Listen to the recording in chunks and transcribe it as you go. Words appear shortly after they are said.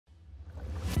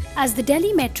As the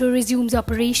Delhi Metro resumes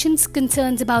operations,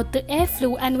 concerns about the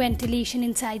airflow and ventilation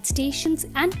inside stations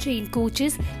and train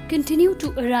coaches continue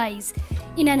to arise.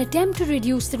 In an attempt to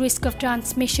reduce the risk of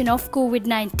transmission of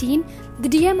COVID-19, the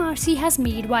DMRC has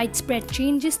made widespread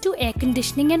changes to air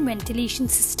conditioning and ventilation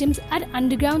systems at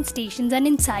underground stations and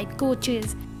inside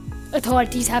coaches.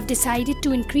 Authorities have decided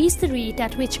to increase the rate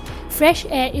at which fresh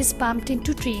air is pumped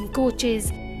into train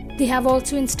coaches. They have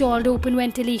also installed open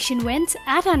ventilation vents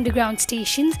at underground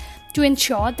stations to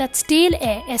ensure that stale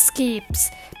air escapes.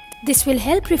 This will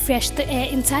help refresh the air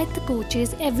inside the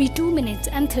coaches every 2 minutes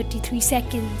and 33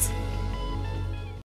 seconds.